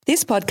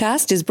This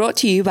podcast is brought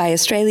to you by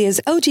Australia's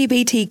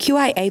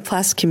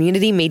LGBTQIA+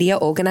 community media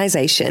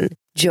organisation,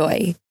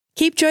 Joy.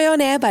 Keep Joy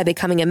on air by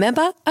becoming a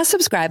member, a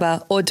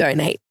subscriber, or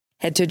donate.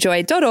 Head to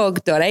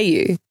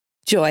joy.org.au.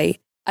 Joy,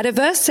 a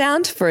diverse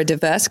sound for a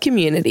diverse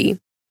community.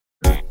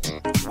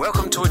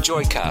 Welcome to a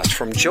Joycast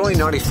from Joy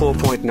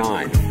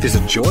 94.9.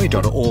 Visit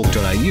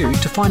joy.org.au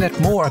to find out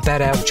more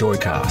about our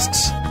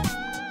Joycasts.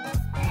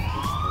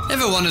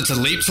 Ever wanted to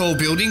leap tall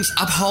buildings,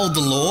 uphold the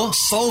law,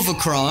 solve a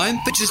crime,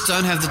 but just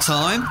don't have the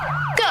time?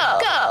 Go!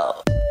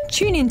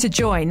 Tune in to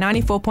Joy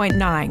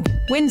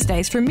 94.9,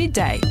 Wednesdays from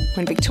midday,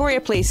 when Victoria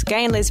Police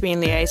gay and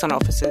lesbian liaison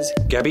officers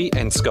Gabby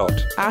and Scott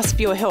ask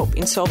for your help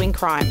in solving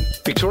crime.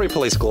 Victoria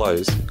Police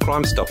Glows,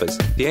 Crime Stoppers,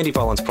 the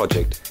Anti-Violence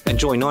Project and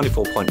Joy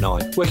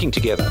 94.9 working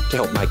together to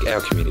help make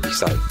our community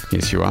safe.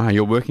 Yes, you are.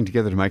 You're working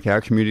together to make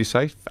our community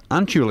safe.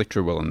 Aren't you,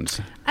 Electra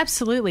Wellens?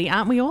 Absolutely,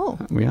 aren't we all?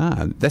 We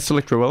are. That's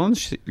Electra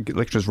Wellens.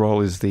 Electra's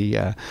role is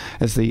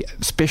as the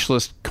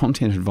specialist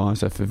content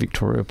advisor for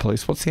Victoria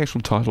Police. What's the actual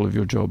title of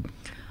your job?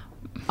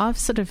 I've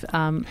sort of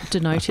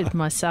denoted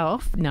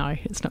myself. No,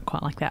 it's not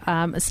quite like that.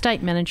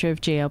 Estate manager of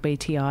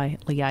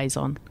GLBTI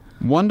liaison.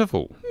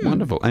 Wonderful,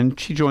 wonderful. And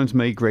she joins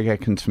me, Greg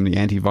Atkins, from the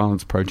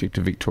Anti-Violence Project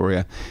of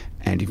Victoria,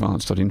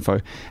 antiviolence.info.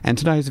 And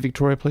today is the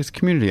Victoria Police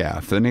Community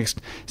Hour. For the next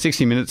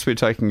 60 minutes, we're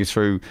taking you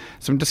through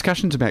some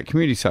discussions about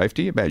community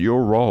safety, about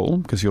your role,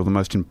 because you're the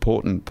most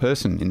important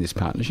person in this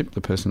partnership,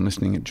 the person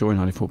listening at Joy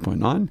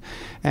 94.9.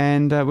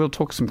 And we'll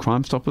talk some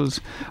Crime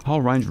Stoppers, a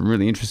whole range of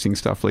really interesting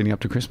stuff leading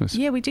up to Christmas.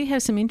 Yeah, we do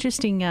have some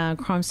interesting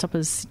Crime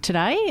Stoppers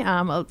today.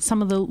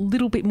 Some of the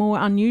little bit more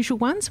unusual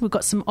ones. We've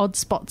got some odd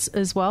spots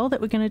as well that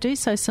we're going to do.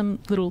 So some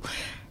little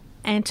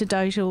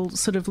anecdotal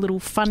sort of little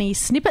funny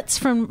snippets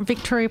from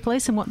Victoria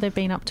Police and what they've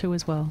been up to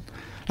as well.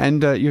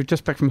 And you're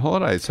just back from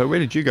holidays, so where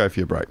did you go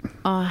for your break?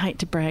 Oh, I hate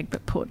to brag,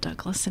 but Port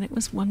Douglas, and it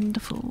was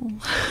wonderful.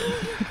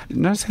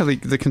 Notice how the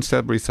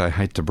constabularies say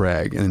hate to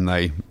brag, and then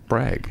they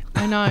brag.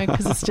 I know,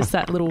 because it's just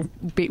that little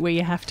bit where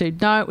you have to.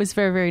 No, it was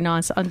very, very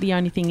nice. The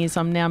only thing is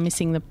I'm now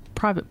missing the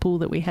private pool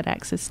that we had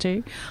access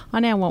to. I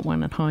now want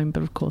one at home,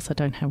 but of course I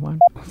don't have one.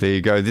 There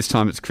you go. This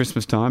time it's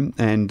Christmas time,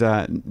 and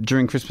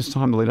during Christmas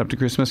time, the lead up to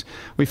Christmas,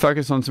 we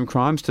focus on some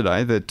crimes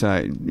today that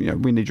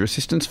we need your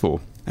assistance for.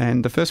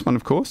 And the first one,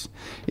 of course,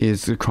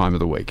 is the crime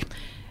of the week.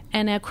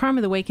 And our crime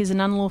of the week is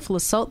an unlawful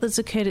assault that's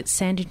occurred at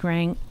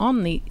Sandringham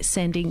on the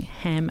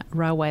Sandringham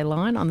Railway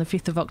Line on the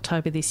 5th of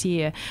October this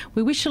year.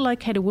 We wish to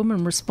locate a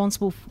woman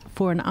responsible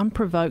for an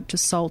unprovoked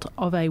assault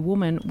of a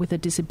woman with a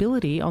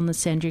disability on the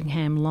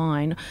Sandringham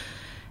line.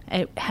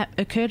 It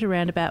occurred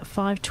around about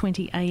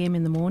 5:20am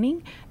in the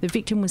morning. The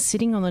victim was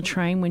sitting on the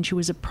train when she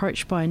was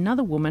approached by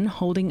another woman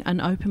holding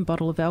an open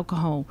bottle of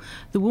alcohol.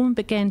 The woman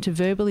began to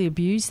verbally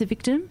abuse the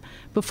victim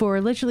before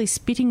allegedly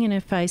spitting in her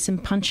face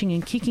and punching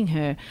and kicking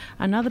her.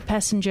 Another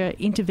passenger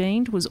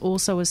intervened, was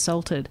also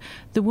assaulted.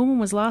 The woman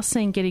was last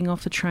seen getting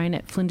off the train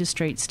at Flinders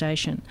Street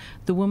Station.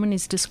 The woman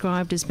is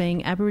described as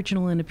being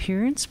Aboriginal in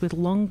appearance with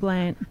long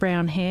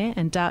brown hair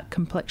and dark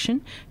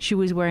complexion. She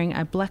was wearing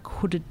a black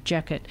hooded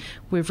jacket.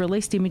 We've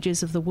released images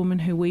of the woman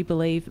who we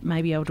believe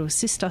may be able to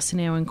assist us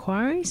in our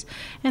inquiries,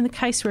 and the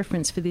case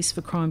reference for this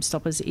for Crime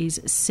Stoppers is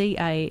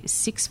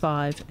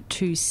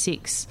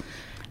CA6526.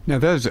 Now,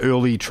 those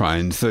early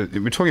trains,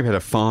 we're talking about a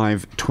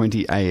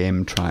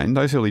 5:20am train.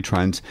 Those early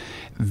trains,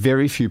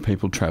 very few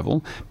people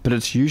travel, but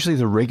it's usually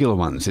the regular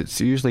ones. It's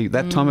usually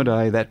that time of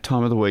day, that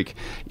time of the week,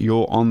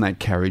 you're on that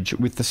carriage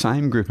with the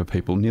same group of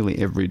people nearly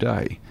every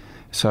day.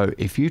 So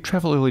if you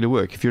travel early to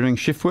work, if you're doing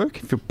shift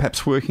work, if you're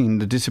perhaps working in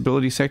the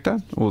disability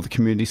sector or the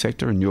community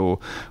sector and you're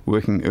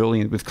working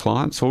early with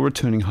clients or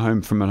returning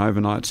home from an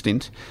overnight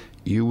stint,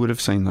 you would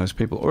have seen those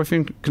people. Or if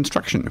you're in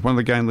construction, if one of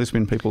the gay and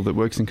lesbian people that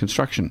works in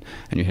construction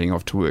and you're heading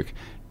off to work,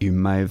 you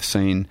may have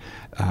seen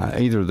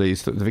either of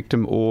these, the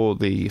victim or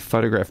the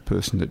photographed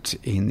person that's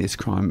in this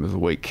crime of the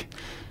week.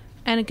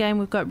 And again,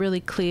 we've got really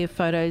clear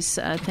photos,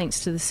 thanks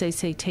to the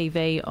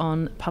CCTV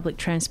on public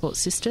transport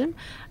system,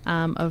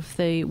 of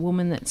the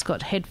woman that's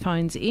got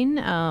headphones in.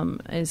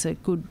 As a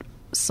good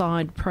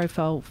side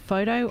profile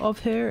photo of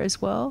her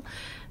as well.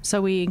 So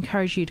we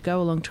encourage you to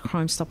go along to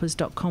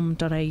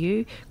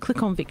crimestoppers.com.au,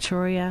 click on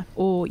Victoria,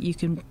 or you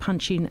can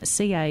punch in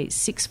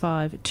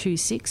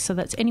CA6526. So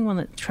that's anyone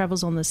that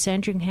travels on the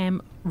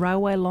Sandringham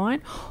Railway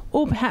Line,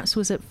 or perhaps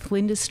was at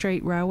Flinders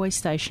Street Railway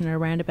Station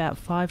around about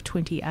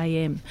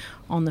 5:20am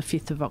on the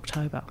 5th of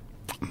October.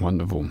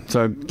 Wonderful.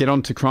 So get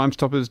on to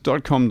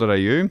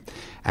crimestoppers.com.au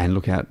and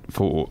look out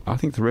for, I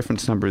think the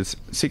reference number is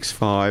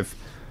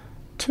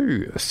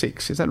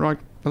 6526. Is that right,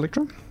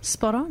 Electra?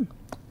 Spot on.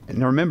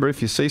 Now remember,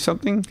 if you see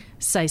something,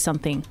 say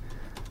something.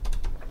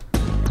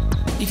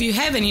 If you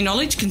have any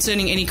knowledge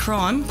concerning any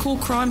crime, call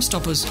Crime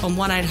Stoppers on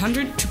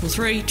 1800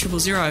 333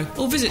 000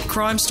 or visit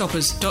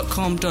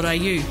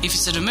crimestoppers.com.au. If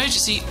it's an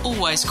emergency,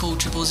 always call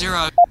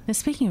 000. Now,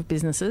 speaking of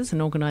businesses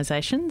and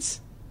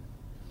organisations,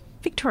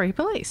 Victoria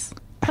Police.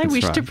 They That's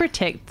wish right. to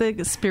protect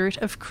the spirit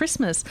of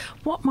Christmas.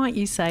 What might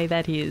you say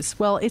that is?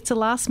 Well, it's a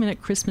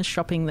last-minute Christmas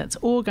shopping that's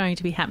all going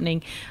to be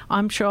happening.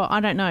 I'm sure,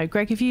 I don't know.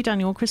 Greg, have you done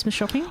your Christmas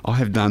shopping? I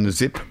have done the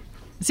Zip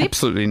Zip?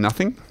 Absolutely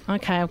nothing.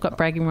 Okay, I've got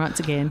bragging rights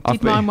again.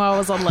 Did mine while I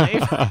was on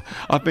leave.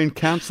 I've been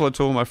counsellor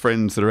to all my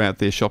friends that are out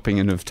there shopping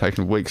and have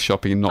taken weeks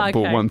shopping and not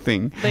bought one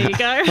thing. There you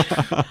go.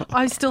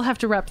 I still have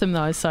to wrap them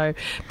though.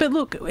 But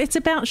look, it's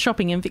about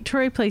shopping, and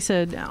Victoria Police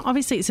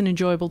obviously it's an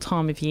enjoyable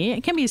time of year.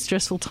 It can be a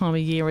stressful time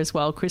of year as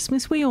well,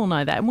 Christmas. We all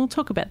know that, and we'll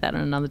talk about that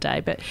on another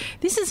day. But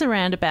this is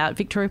around about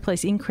Victoria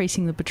Police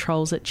increasing the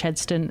patrols at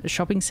Chadstone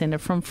Shopping Centre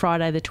from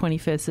Friday the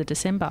 21st of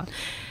December.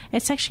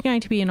 It's actually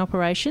going to be an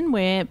operation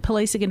where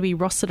police are going to be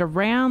rostered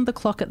around the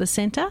clock at the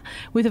centre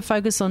with a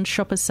focus on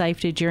shopper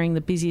safety during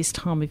the busiest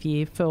time of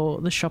year for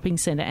the shopping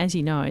centre. As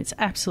you know, it's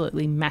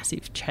absolutely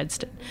massive,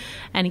 Chadstone,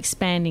 and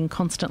expanding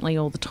constantly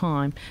all the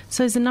time.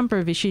 So there's a number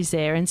of issues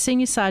there. And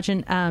Senior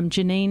Sergeant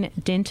Janine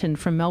Denton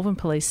from Melbourne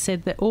Police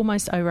said that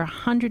almost over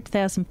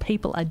 100,000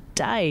 people a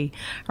day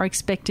are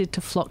expected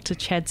to flock to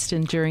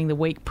Chadstone during the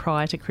week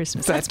prior to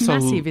Christmas. That's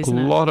massive, isn't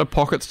it? A lot of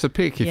pockets to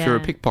pick if you're a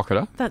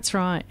pickpocketer. That's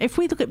right. If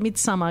we look at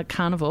Midsummer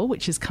Carnival,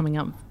 which is coming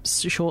up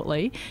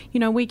shortly,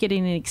 we're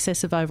getting in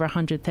excess of over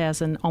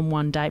 100,000 on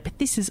one day, but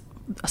this is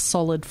a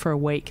solid for a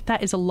week.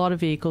 That is a lot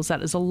of vehicles.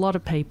 That is a lot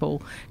of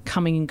people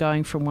coming and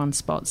going from one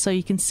spot. So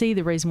you can see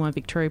the reason why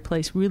Victoria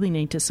Police really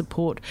need to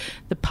support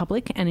the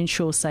public and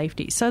ensure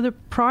safety. So the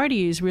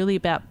priority is really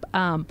about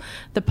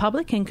the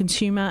public and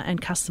consumer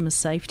and customer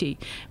safety.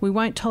 We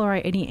won't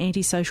tolerate any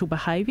antisocial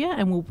behaviour,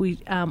 and we'll be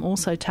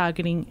also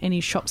targeting any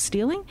shop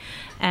stealing,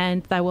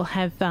 and they will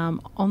have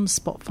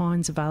on-the-spot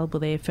fines available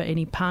there for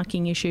any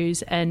parking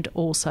issues and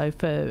also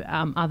for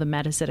other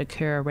matters that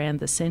occur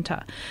around the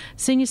centre.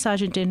 Senior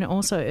Sergeant Denton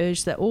also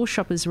urged that all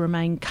shoppers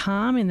remain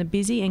calm in the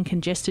busy and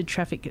congested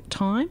traffic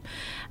time,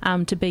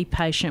 to be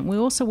patient. We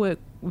also work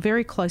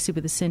very closely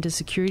with the centre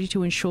security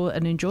to ensure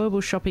an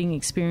enjoyable shopping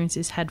experience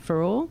is had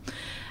for all.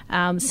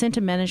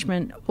 Centre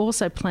management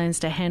also plans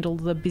to handle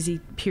the busy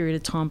period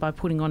of time by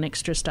putting on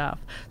extra staff.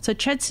 So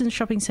Chadstone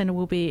Shopping Centre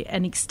will be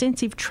an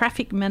extensive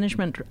traffic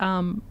management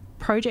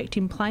project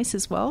in place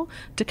as well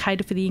to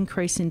cater for the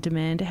increase in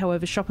demand.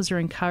 However, shoppers are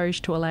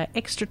encouraged to allow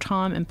extra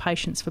time and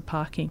patience for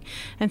parking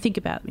and think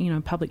about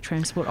public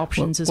transport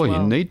options as well.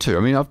 Well, you need to. I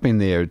mean, I've been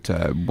there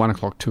at 1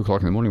 o'clock, 2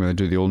 o'clock in the morning when they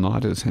do the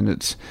all-nighters, and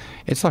it's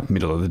like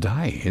middle of the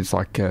day. It's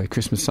like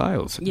Christmas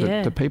sales.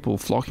 Yeah. The people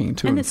flocking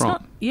to and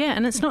from.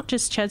 And it's not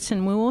just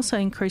Chadstone. We'll also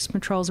increase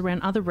patrols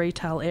around other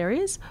retail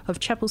areas of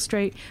Chapel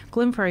Street,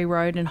 Glenferrie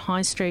Road and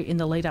High Street in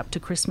the lead up to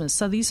Christmas.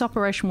 So this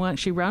operation will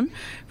actually run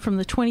from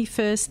the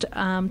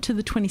 21st to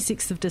the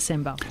 26th of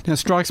December. Now, it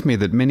strikes me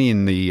that many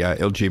in the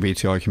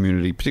LGBTI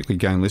community, particularly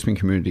gay and lesbian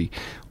community,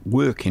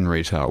 work in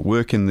retail,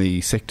 work in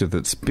the sector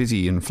that's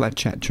busy and flat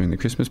chat during the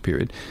Christmas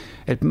period.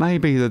 It may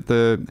be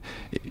that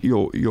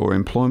your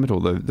employment or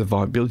the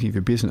viability of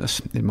your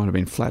business, it might have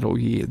been flat all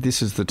year.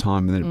 This is the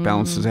time that it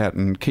balances out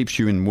and keeps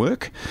you in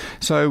work.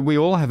 So we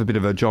all have a bit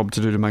of a job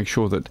to do to make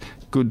sure that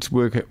goods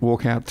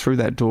walk out through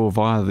that door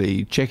via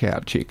the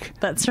checkout chick.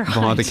 That's right.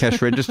 Via the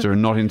cash register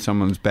and not in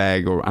someone's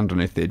bag or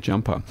underneath their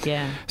jumper.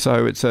 Yeah.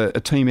 So it's a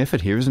team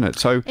effort here, isn't it?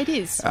 So it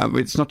is.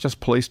 It's not just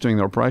police doing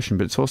the operation,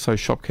 but it's also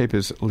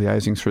shopkeepers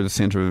liaising through the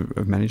centre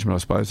of management, I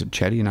suppose, at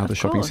Chatty and other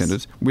shopping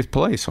centres with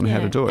police on how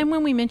to do it. And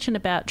when we mention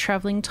about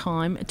travelling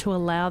time, to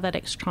allow that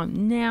extra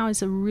time, now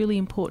is a really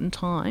important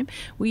time.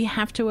 We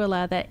have to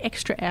allow that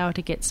extra hour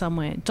to get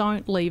somewhere.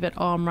 Don't leave it,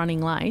 I'm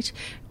running late.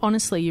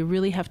 Honestly, you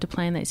really have to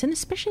plan this. And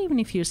especially even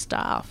if you're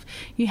staff,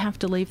 you have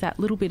to leave that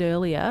little bit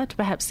earlier to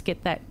perhaps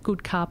get that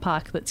good car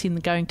park that's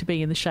going to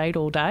be in the shade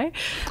all day.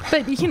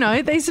 But,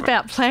 these are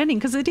about planning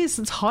because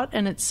it's hot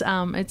and it's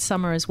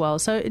summer as well.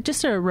 So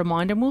just a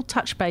reminder, and we'll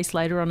touch base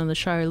later on in the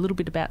show a little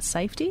bit about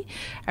safety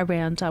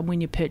around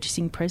when you're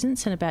purchasing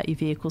presents and about your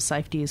vehicle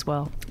safety as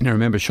well. Now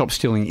remember, shop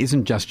stealing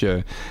isn't just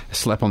your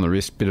slap on the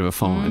wrist bit of a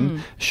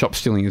fine. Shop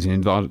stealing is an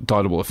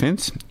indictable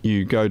offence.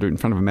 You go to in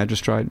front of a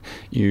magistrate,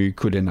 you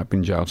could end up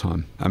in jail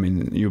time. I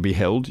mean, you'll be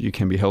held. You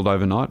can be held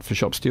overnight for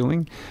shop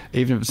stealing.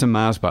 Even if it's a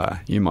Mars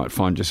bar, you might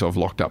find yourself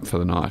locked up for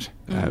the night.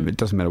 It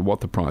doesn't matter what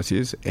the price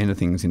is.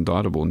 Anything's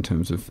indictable in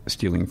terms of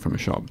stealing from a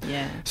shop.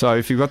 Yeah. So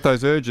if you've got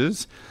those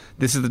urges,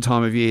 this is the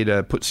time of year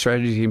to put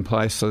strategies in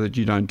place so that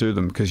you don't do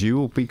them, because you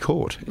will be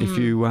caught. If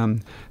you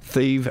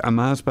thieve a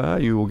Mars bar,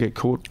 you will get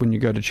caught when you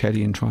go to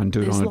Chatty and try and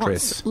do it on a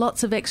dress.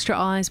 Lots of extra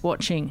eyes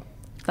watching,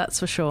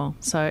 that's for sure.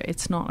 So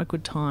it's not a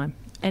good time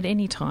at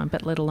any time,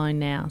 but let alone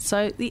now.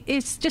 So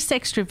it's just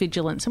extra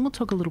vigilance, and we'll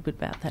talk a little bit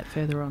about that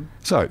further on.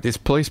 So this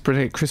Police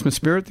Protect Christmas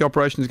Spirit, the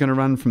operation is going to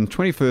run from the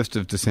 21st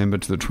of December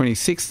to the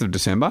 26th of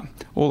December,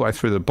 all the way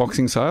through the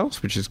Boxing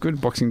sales, which is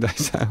good, Boxing Day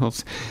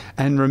sales.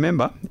 And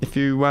remember, if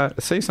you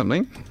see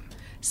something...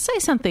 Say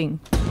something.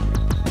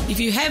 If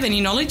you have any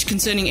knowledge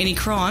concerning any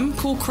crime,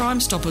 call Crime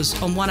Stoppers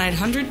on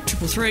 1800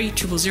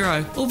 333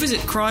 000 or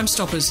visit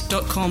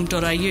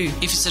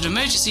crimestoppers.com.au. If it's an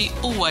emergency,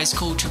 always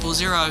call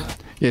 000.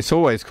 Yes,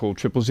 always call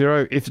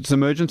 000 if it's an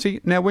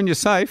emergency. Now, when you're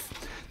safe,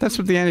 that's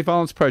what the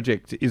Anti-Violence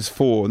Project is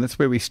for, and that's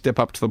where we step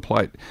up to the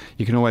plate.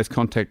 You can always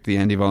contact the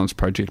Anti-Violence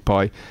Project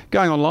by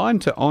going online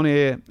to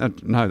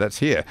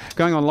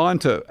going online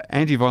to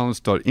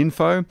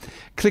antiviolence.info,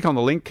 click on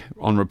the link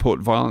on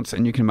Report Violence,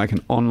 and you can make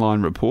an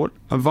online report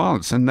of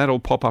violence, and that'll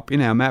pop up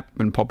in our map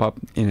and pop up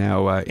in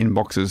our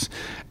inboxes.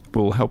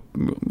 Will help,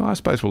 I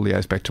suppose we'll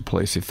liaise back to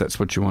police if that's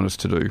what you want us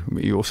to do.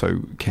 You also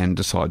can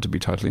decide to be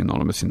totally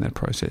anonymous in that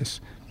process.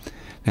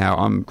 Now,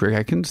 I'm Greg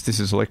Atkins. This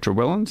is Electra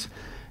Wellens.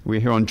 We're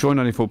here on Joy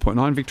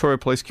 94.9 Victoria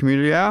Police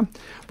Community Hour.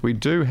 We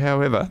do,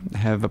 however,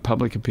 have a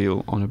public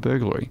appeal on a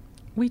burglary.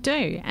 We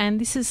do, and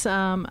this is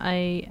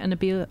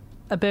a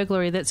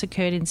burglary that's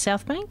occurred in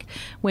Southbank,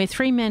 where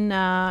three men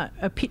are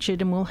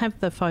pictured, and we'll have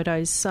the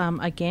photos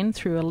again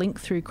through a link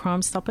through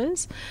Crime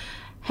Stoppers,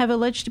 have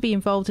alleged to be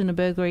involved in a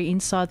burglary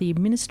inside the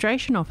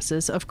administration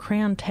offices of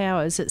Crown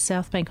Towers at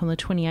Southbank on the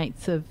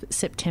 28th of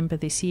September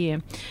this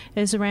year.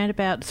 It was around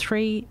about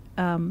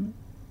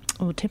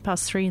 10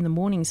 past 3 in the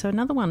morning, so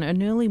another one,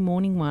 an early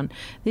morning one.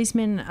 These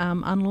men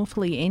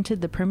unlawfully entered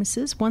the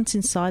premises. Once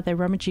inside, they're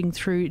rummaging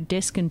through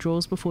desk and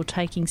drawers before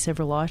taking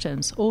several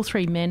items. All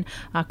three men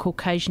are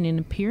Caucasian in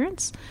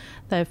appearance.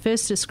 They're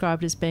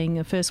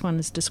the first one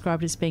is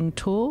described as being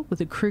tall with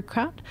a crew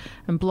cut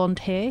and blonde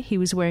hair. He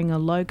was wearing a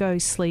logo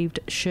sleeved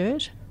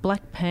shirt,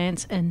 black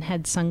pants, and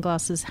had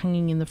sunglasses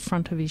hanging in the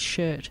front of his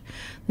shirt.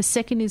 The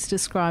second is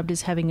described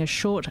as having a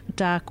short,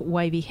 dark,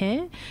 wavy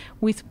hair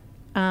with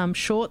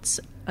shorts,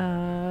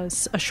 a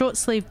short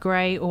sleeve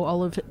grey or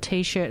olive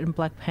t-shirt and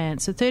black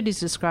pants. The third is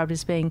described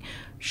as being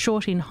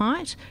short in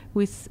height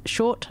with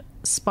short,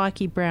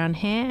 spiky brown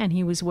hair, and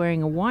he was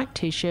wearing a white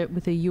t-shirt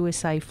with a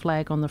USA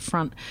flag on the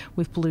front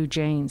with blue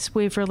jeans.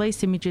 We've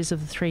released images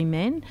of the three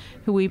men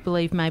who we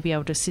believe may be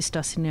able to assist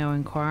us in our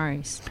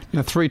inquiries.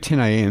 Now, 3:10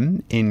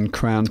 a.m. in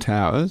Crown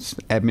Towers,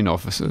 admin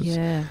offices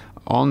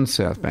on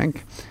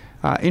Southbank.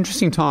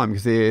 Interesting time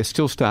because they're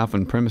still staff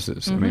on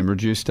premises. I mean,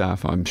 reduced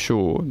staff, I'm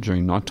sure,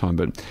 during night time.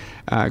 But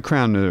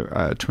Crown are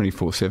a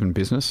 24/7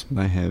 business.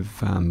 They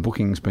have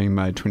bookings being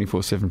made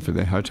 24/7 for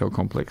their hotel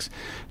complex.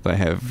 They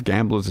have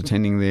gamblers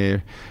attending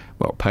their,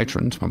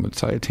 patrons, one would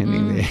say,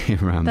 attending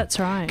their that's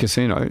right.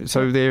 casino.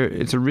 So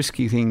it's a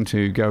risky thing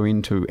to go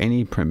into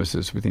any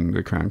premises within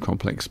the Crown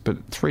complex.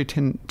 But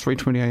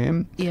 3:20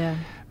 a.m.,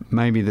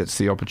 maybe that's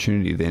the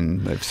opportunity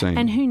then they've seen.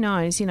 And who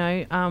knows,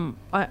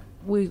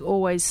 we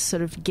always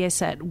sort of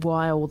guess at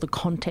why, or the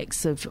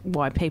context of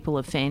why people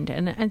offend,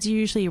 and it's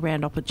usually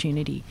around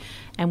opportunity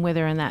and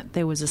whether in that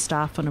there was a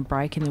staff on a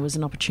break and there was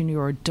an opportunity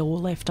or a door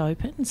left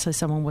open, so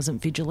someone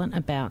wasn't vigilant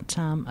about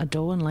a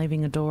door and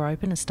leaving a door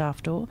open, a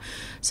staff door.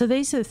 So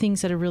these are the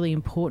things that are really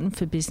important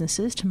for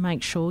businesses to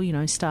make sure,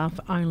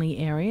 staff-only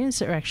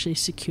areas are actually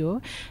secure,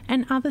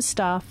 and other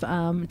staff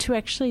to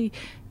actually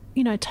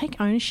take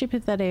ownership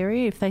of that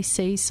area. If they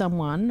see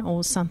someone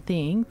or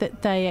something,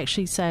 that they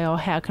actually say,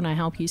 how can I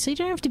help you? So you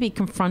don't have to be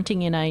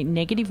confronting in a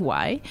negative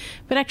way,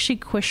 but actually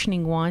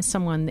questioning why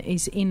someone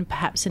is in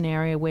perhaps an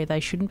area where they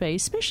shouldn't be,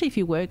 especially if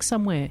you work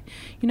somewhere.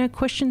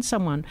 Question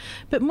someone.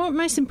 But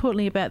most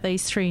importantly about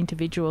these three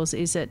individuals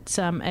is that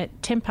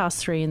at 10 past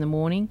 3 in the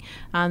morning,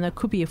 there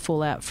could be a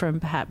fallout from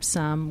perhaps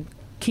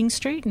King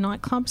Street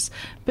nightclubs,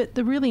 but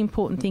the really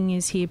important thing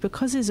is here,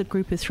 because there's a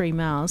group of three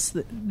males,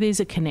 there's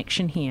a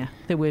connection here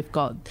that we've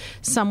got.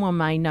 Someone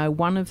may know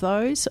one of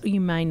those, or you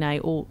may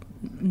know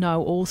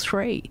all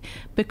three,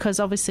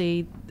 because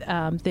obviously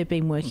they've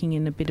been working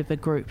in a bit of a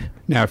group.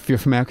 Now, if you're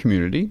from our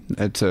community,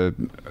 it's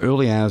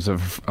early hours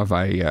of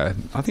I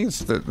think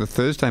it's the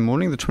Thursday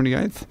morning, the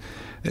 28th.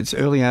 It's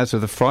early hours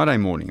of the Friday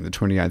morning, the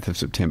 28th of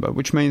September,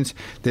 which means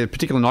there are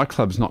particular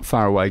nightclubs not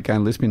far away, gay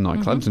and lesbian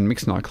nightclubs and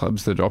mixed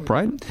nightclubs that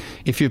operate.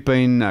 If you've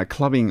been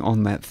clubbing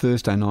on that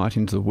Thursday night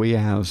into the wee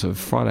hours of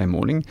Friday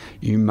morning,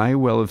 you may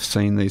well have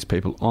seen these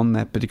people on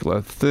that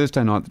particular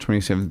Thursday night, the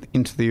 27th,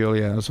 into the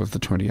early hours of the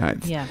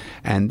 28th. Yeah.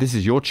 And this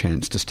is your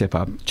chance to step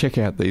up. Check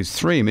out these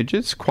three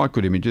images, quite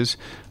good images,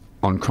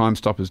 on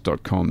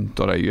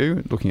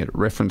crimestoppers.com.au, looking at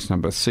reference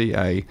number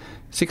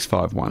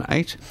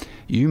CA6518.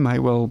 You may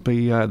well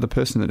be the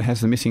person that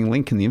has the missing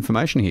link in the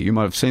information here. You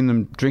might have seen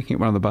them drinking at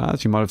one of the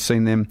bars. You might have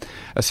seen them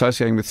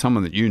associating with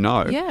someone that you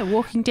know. Yeah,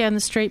 walking down the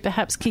street,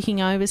 perhaps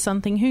kicking over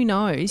something. Who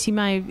knows? You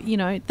may,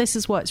 this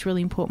is why it's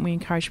really important we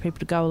encourage people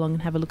to go along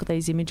and have a look at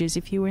these images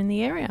if you were in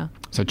the area.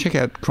 So check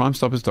out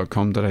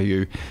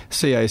crimestoppers.com.au,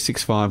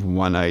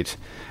 CA6518.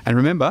 And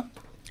remember,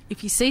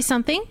 if you see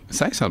something,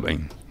 say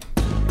something.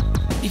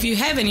 If you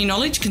have any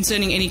knowledge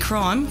concerning any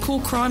crime,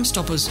 call Crime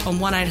Stoppers on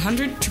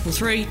 1800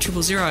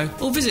 333 000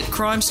 or visit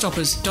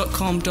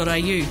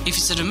crimestoppers.com.au. If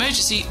it's an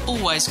emergency,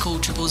 always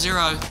call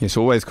 000. Yes,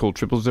 always call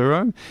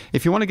 000.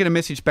 If you want to get a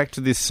message back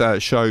to this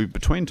show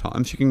between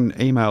times, you can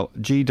email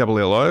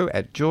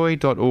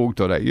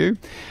gwllo@joy.org.au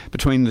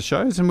between the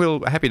shows, and we're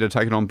happy to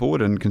take it on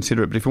board and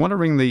consider it. But if you want to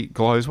ring the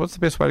Glows, what's the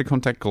best way to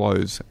contact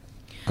Glows?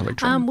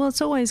 Electron? Well,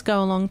 it's always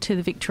go along to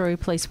the Victoria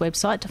Police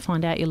website to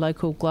find out your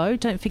local glow.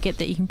 Don't forget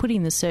that you can put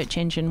in the search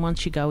engine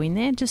once you go in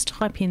there. Just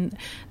type in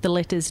the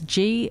letters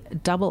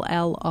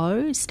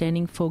GLLO,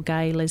 standing for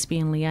Gay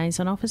Lesbian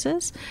Liaison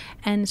Officers,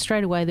 and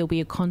straight away there'll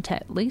be a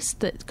contact list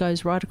that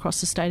goes right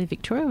across the state of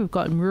Victoria. We've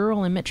got in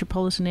rural and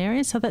metropolitan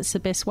areas, so that's the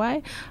best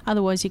way.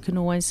 Otherwise, you can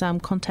always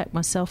contact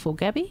myself or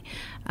Gabby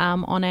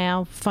on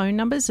our phone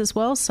numbers as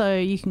well, so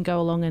you can go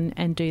along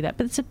and do that.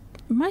 But it's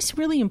most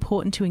really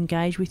important to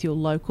engage with your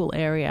local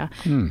area.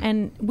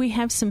 And we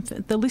have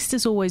the list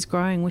is always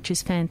growing, which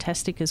is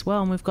fantastic as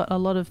well. And we've got a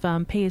lot of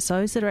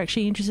PSOs that are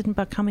actually interested in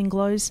becoming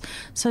glows.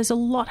 So there's a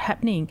lot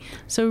happening.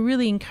 So we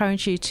really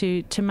encourage you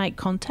to make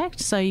contact.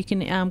 So you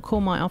can call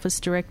my office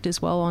direct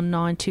as well on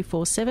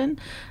 9247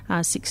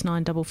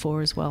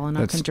 6944 as well, and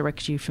I can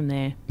direct you from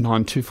there.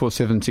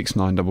 9247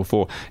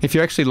 6944. If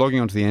you're actually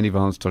logging onto the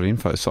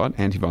antiviolence.info site,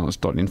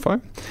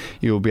 antiviolence.info,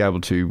 you'll be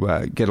able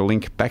to get a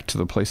link back to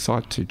the police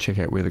site to check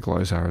out where the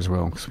glows are as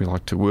well, because we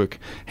like to work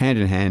hand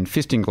in hand,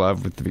 fist in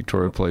glove with the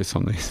Victoria Police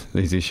on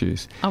these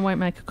issues. I won't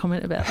make a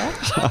comment about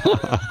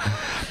that.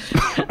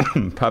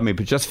 Pardon me,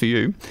 but just for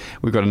you,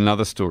 we've got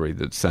another story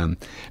that's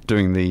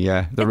doing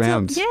the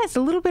rounds. It's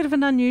a little bit of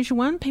an unusual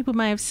one. People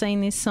may have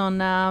seen this on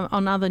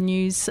other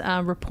news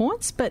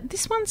reports, but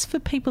this one's for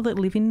people that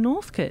live in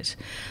Northcote.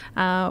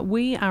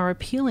 We are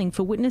appealing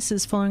for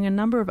witnesses following a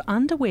number of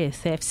underwear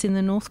thefts in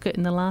the Northcote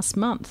in the last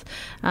month.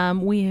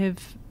 We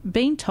have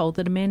been told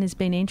that a man has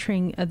been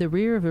entering the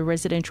rear of a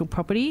residential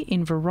property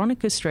in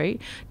Veronica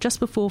Street just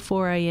before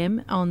 4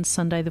 a.m. on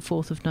Sunday the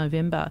 4th of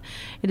November.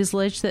 It is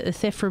alleged that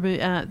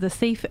the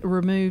thief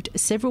removed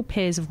several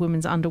pairs of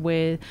women's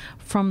underwear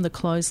from the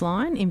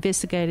clothesline.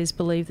 Investigators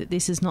believe that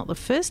this is not the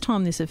first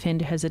time this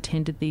offender has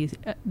attended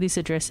this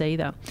address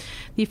either.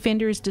 The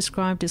offender is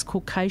described as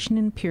Caucasian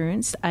in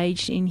appearance,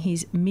 aged in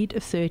his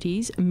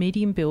mid-30s,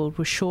 medium build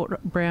with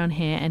short brown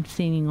hair and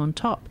thinning on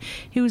top.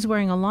 He was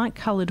wearing a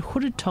light-coloured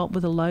hooded top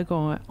with a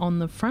logo on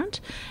the front,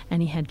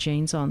 and he had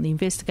jeans on. The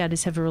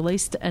investigators have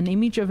released an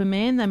image of a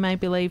man they may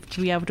believe to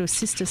be able to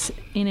assist us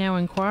in our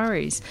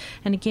inquiries.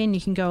 And again,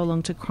 you can go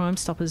along to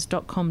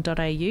crimestoppers.com.au.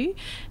 And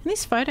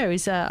this photo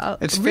is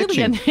it's really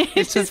fetching.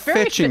 It's a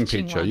very fetching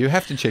picture. One. You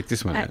have to check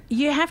this one out.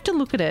 You have to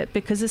look at it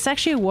because it's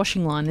actually a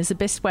washing line is the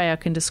best way I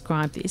can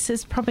describe this.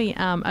 It's probably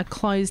a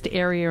closed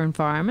area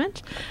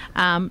environment,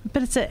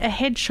 but it's a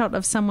headshot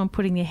of someone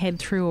putting their head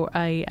through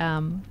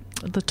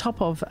the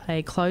top of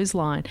a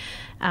clothesline.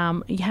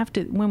 You have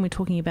to, when we're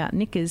talking about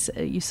knickers,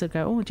 you sort of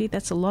go, oh, gee,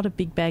 that's a lot of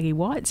big baggy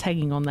whites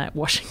hanging on that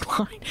washing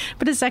line.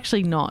 But it's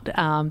actually not.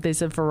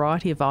 There's a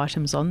variety of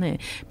items on there.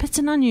 But it's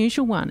an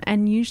unusual one.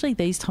 And usually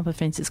these type of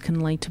offences can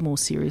lead to more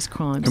serious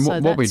crimes. And so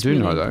what we do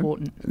really know,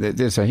 important. Though,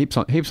 there's heaps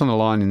on the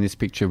line in this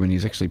picture when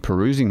he's actually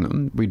perusing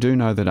them. We do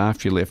know that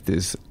after you left,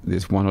 there's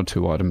one or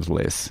two items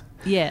less.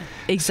 Yeah,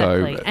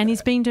 exactly. So, and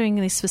he's been doing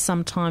this for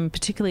some time,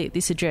 particularly at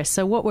this address.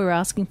 So what we're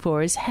asking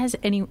for is, have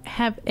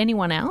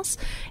anyone else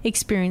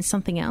experienced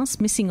something else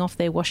missing off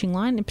their washing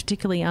line, and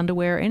particularly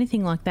underwear or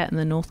anything like that in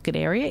the Northcote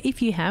area?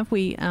 If you have,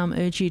 we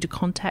urge you to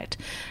contact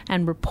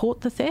and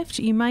report the theft.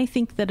 You may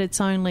think that it's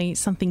only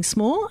something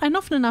small, and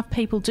often enough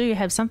people do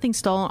have something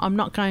stolen. I'm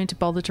not going to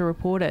bother to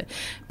report it.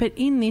 But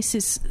in this,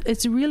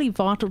 it's really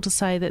vital to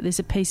say that there's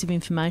a piece of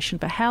information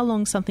for how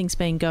long something's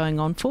been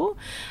going on for,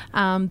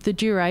 the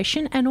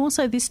duration, and also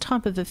this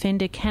type of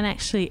offender can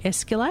actually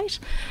escalate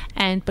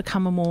and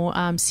become a more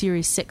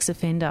serious sex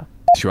offender.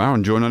 You are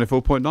on Joy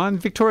 94.9,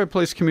 Victoria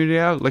Police Community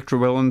Hour. Lecturer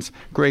Wellens,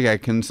 Greg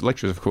Atkins.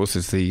 Lecturer, of course,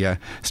 is the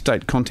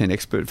state content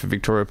expert for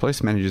Victoria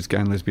Police, manages Gay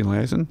and Lesbian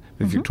Liaison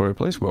with Victoria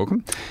Police.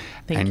 Welcome.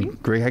 Thank you.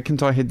 Greg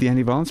Atkins, I head the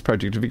Anti-Violence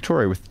Project of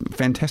Victoria with a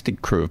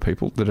fantastic crew of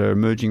people that are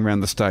emerging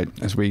around the state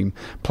as we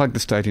plug the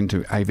state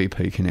into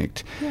AVP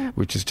Connect,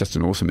 which is just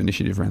an awesome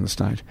initiative around the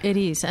state. It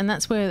is, and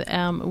that's where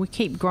we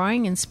keep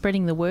growing and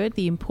spreading the word,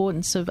 the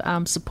importance of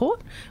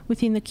support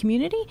within the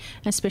community,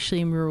 especially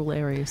in rural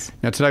areas.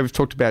 Now, today we've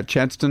talked about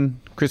Chadstone,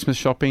 Christmas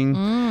shopping,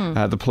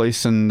 the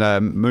police and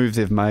moves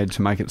they've made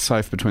to make it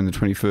safe between the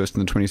 21st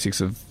and the 26th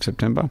of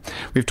September.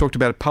 We've talked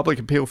about a public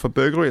appeal for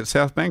burglary at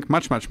Southbank,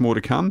 much more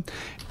to come.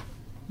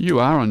 You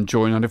are on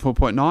Joy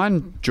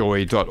 94.9,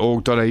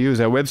 joy.org.au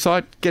is our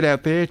website. Get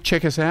out there,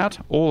 check us out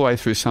all the way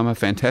through summer.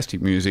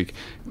 Fantastic music,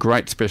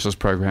 great specialist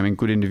programming,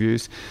 good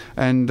interviews.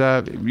 And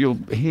you'll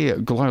hear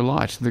Glow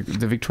Light, the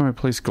Victoria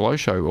Police Glow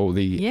Show, or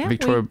the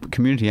Victoria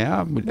Community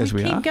Hour, as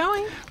we are. Keep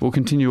going. We'll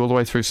continue all the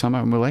way through summer,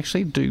 and we'll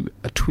actually do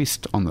a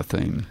twist on the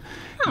theme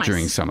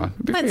during summer.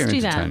 Let's do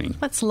that.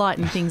 Let's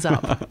lighten things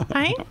up.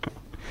 Hey?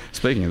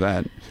 Speaking of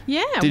that,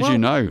 Did you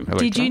know, Electra?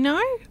 Did you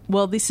know?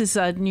 Well, this is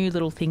a new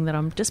little thing that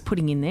I'm just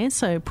putting in there.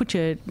 So put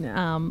your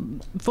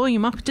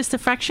volume up just a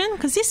fraction,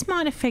 because this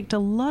might affect a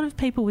lot of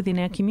people within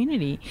our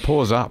community.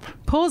 Pause up.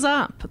 Pause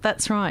up.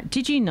 That's right.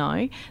 Did you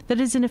know that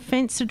it's an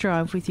offence to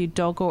drive with your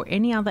dog or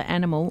any other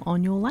animal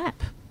on your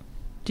lap?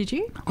 Did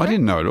you? I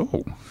didn't know at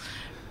all.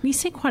 You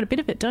see quite a bit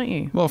of it, don't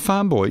you? Well,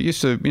 farm boy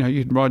used to,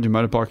 you'd ride your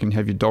motorbike and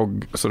have your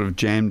dog sort of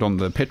jammed on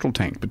the petrol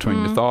tank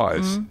between your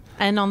thighs.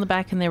 and on the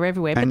back, and they're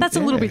everywhere. But that's a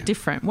little bit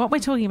different. What we're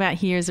talking about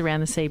here is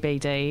around the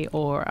CBD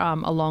or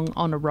along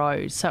on a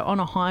road. So on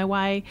a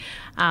highway,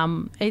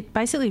 it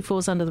basically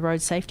falls under the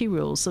road safety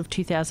rules of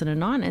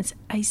 2009. It's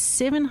a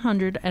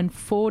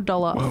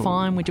 $704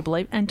 fine, would you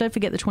believe? And don't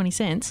forget the 20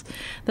 cents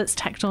that's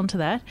tacked onto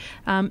that.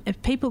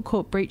 If people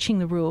caught breaching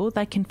the rule,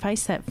 they can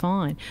face that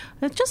fine.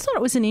 I just thought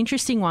it was an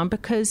interesting one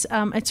because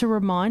it's a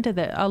reminder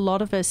that a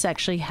lot of us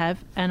actually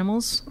have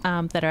animals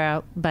that are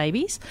our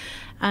babies,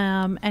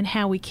 and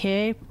how we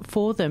care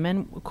for them.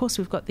 And of course,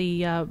 we've got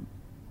the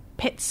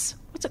pets.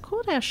 What's it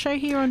called? Our show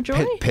here on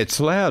Joy? Pets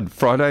Allowed.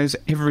 Fridays,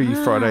 every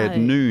Friday at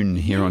noon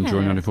here on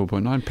Joy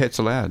 94.9. Pets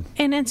Allowed.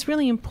 And it's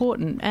really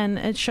important, and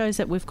it shows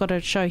that we've got a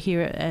show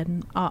here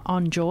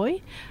on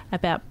Joy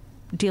about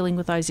dealing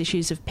with those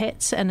issues of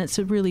pets, and it's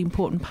a really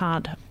important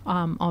part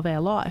of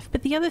our life.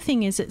 But the other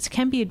thing is it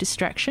can be a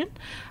distraction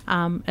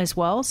as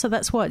well, so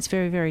that's why it's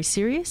very, very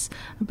serious.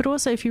 But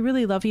also, if you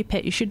really love your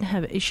pet, you should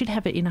have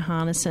it in a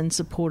harness and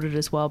supported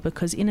as well,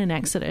 because in an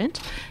accident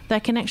they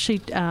can actually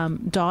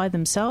die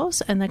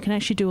themselves, and they can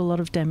actually do a lot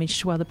of damage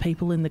to other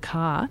people in the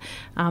car,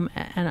 and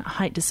I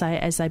hate to say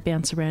it, as they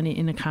bounce around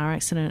in a car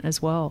accident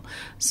as well.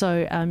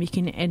 So you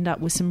can end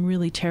up with some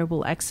really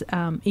terrible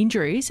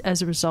injuries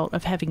as a result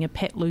of having a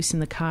pet loose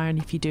in the car, and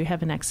if you do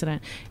have an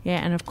accident,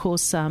 and of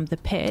course the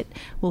pet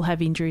will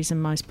have injuries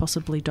and most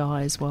possibly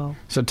die as well.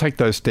 So take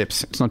those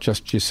steps. It's not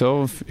just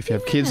yourself. If you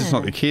have kids, it's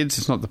not the kids,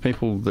 it's not the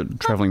people that are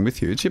travelling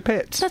with you, it's your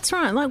pets. That's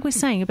right, like we're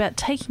saying about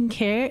taking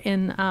care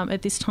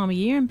at this time of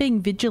year and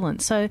being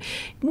vigilant. So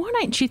why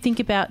don't you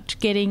think about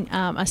getting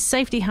a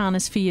safety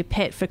harness for your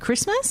pet for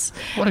Christmas?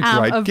 What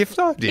a great gift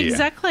idea.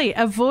 Exactly.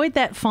 Avoid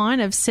that fine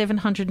of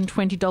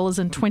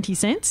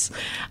 $720.20.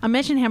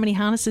 Imagine how many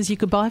harnesses you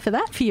could buy for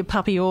that for your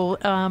puppy, or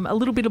a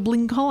little bit of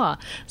bling collar.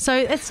 So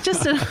it's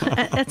just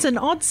it's an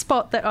odd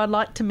spot that I'd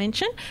like to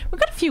mention. We've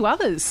got a few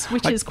others,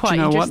 which is quite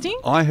interesting.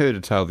 What? I heard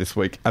a tale this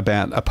week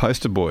about a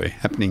poster boy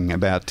happening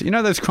about,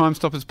 those Crime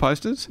Stoppers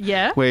posters?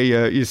 Yeah. Where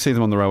you see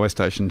them on the railway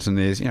stations, and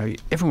there's,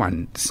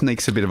 everyone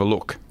sneaks a bit of a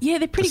look. Yeah,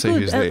 they're pretty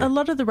good. A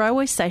lot of the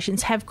railway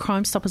stations have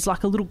Crime Stoppers,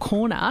 like a little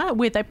corner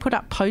where they put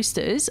up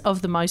posters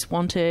of the most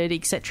wanted,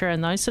 etc.,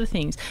 and those sort of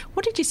things.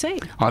 What did you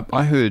see?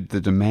 I heard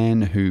that a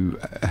man who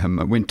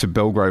went to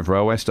Belgrave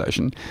railway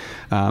station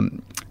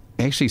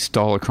actually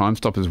stole a Crime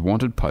Stoppers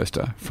wanted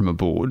poster from a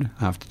board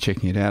after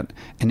checking it out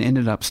and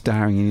ended up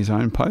starring in his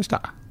own poster.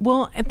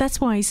 Well, that's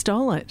why he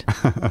stole it.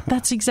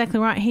 That's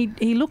exactly right.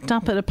 He looked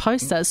up at a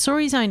poster, saw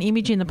his own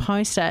image in the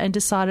poster and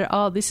decided,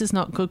 this is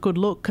not good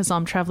look because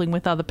I'm travelling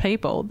with other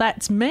people.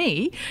 That's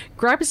me.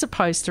 Grabs a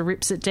poster,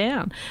 rips it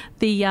down.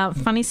 The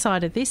funny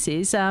side of this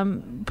is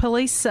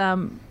police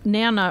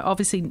now know,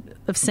 obviously,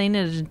 have seen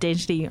an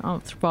identity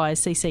via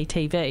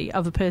CCTV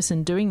of a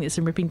person doing this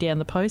and ripping down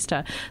the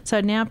poster. So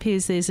it now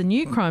appears there's a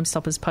new Crime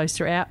Stoppers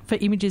poster out for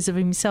images of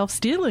himself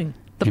stealing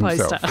the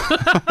poster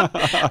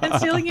and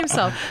stealing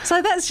himself.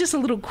 So that's just a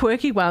little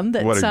quirky one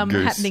that's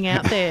happening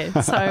out there.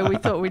 So we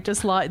thought we'd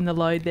just lighten the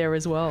load there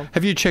as well.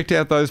 Have you checked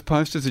out those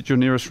posters at your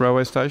nearest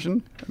railway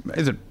station?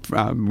 Is it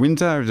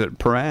Windsor? Is it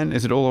Paran?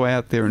 Is it all the way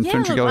out there in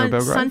Frenchie-Gully and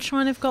Belgrave?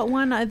 Sunshine have got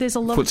one. There's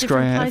a lot of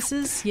different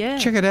places. Yeah,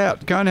 check it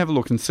out. Go and have a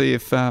look and see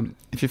if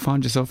you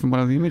find yourself in one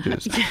of the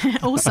images.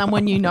 Or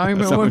someone you know,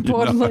 more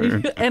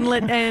importantly.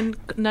 And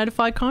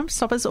notify Crime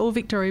Stoppers or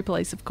Victoria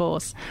Police, of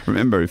course.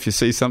 Remember, if you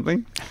see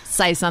something,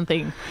 say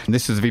something. And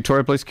this is the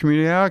Victoria Police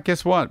Community Hour.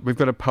 Guess what? We've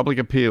got a public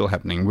appeal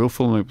happening,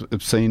 willful and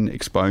obscene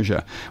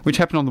exposure, which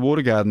happened on the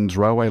Water Gardens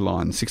railway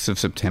line, 6th of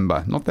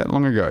September, not that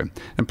long ago.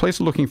 And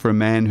police are looking for a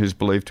man who's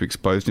believed to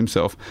expose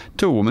himself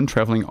to a woman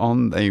travelling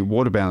on a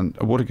Water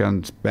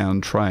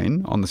Gardens-bound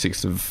train on the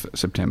 6th of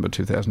September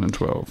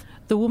 2012.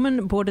 The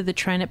woman boarded the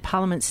train at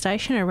Parliament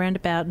Station around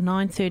about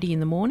 9:30 in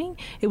the morning.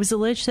 It was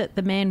alleged that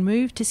the man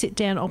moved to sit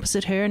down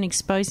opposite her and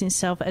exposed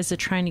himself as the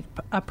train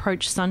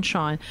approached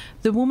Sunshine.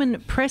 The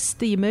woman pressed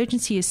the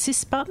emergency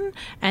assist button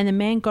and the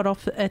man got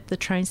off at the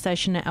train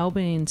station at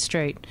Albion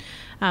Street.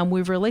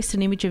 We've released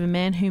an image of a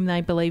man whom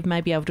they believe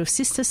may be able to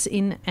assist us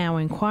in our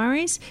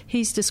inquiries.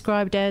 He's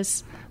described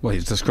as... Well,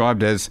 he's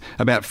described as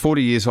about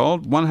 40 years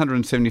old,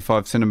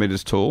 175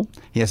 centimetres tall.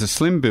 He has a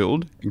slim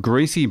build,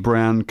 greasy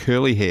brown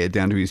curly hair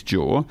down to his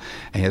jaw.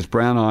 He has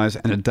brown eyes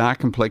and a dark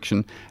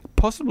complexion,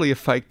 possibly a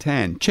fake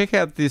tan. Check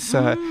out this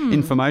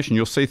information.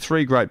 You'll see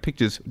 3 great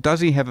pictures. Does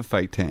he have a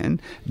fake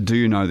tan? Do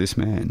you know this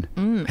man?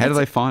 How do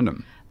they find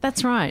him?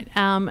 That's right.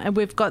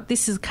 We've got,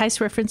 this is a case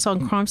reference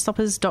on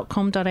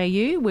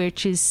crimestoppers.com.au,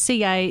 which is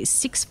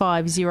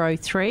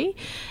CA6503.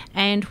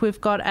 And we've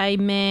got a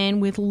man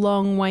with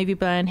long wavy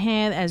brown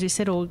hair, as we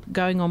said, all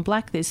going on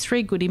black. There's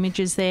 3 good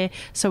images there.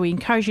 So we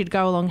encourage you to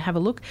go along and have a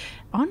look.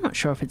 I'm not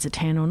sure if it's a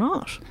tan or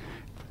not.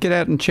 Get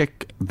out and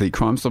check the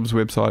Crime Stoppers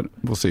website.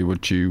 We'll see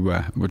what you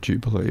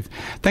believe.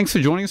 Thanks for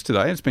joining us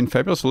today. It's been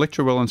fabulous.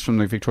 Electra Wellens from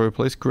the Victoria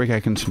Police, Greg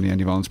Atkins from the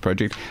Anti-Violence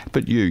Project.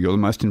 But you're the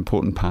most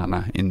important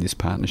partner in this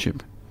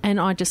partnership. And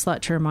I'd just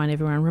like to remind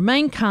everyone,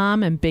 remain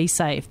calm and be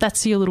safe.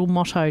 That's your little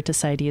motto to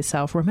say to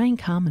yourself. Remain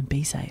calm and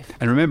be safe.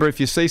 And remember,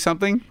 if you see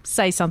something,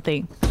 say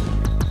something.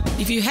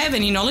 If you have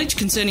any knowledge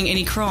concerning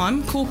any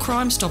crime, call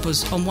Crime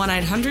Stoppers on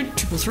 1800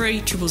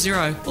 333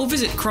 000 or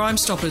visit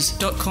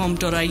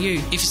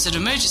crimestoppers.com.au. If it's an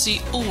emergency,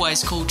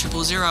 always call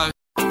 000.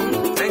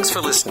 Thanks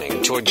for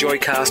listening to a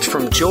Joycast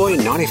from Joy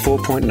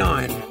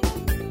 94.9.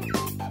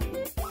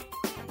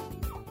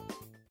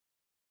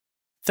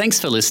 Thanks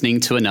for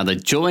listening to another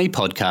Joy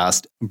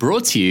podcast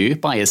brought to you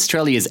by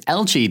Australia's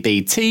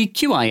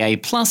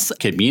LGBTQIA+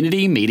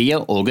 community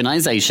media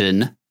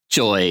organisation,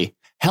 Joy.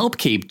 Help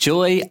keep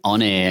Joy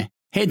on air.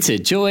 Head to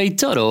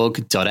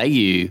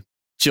joy.org.au.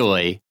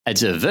 Joy, a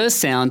diverse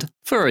sound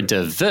for a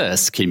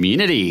diverse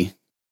community.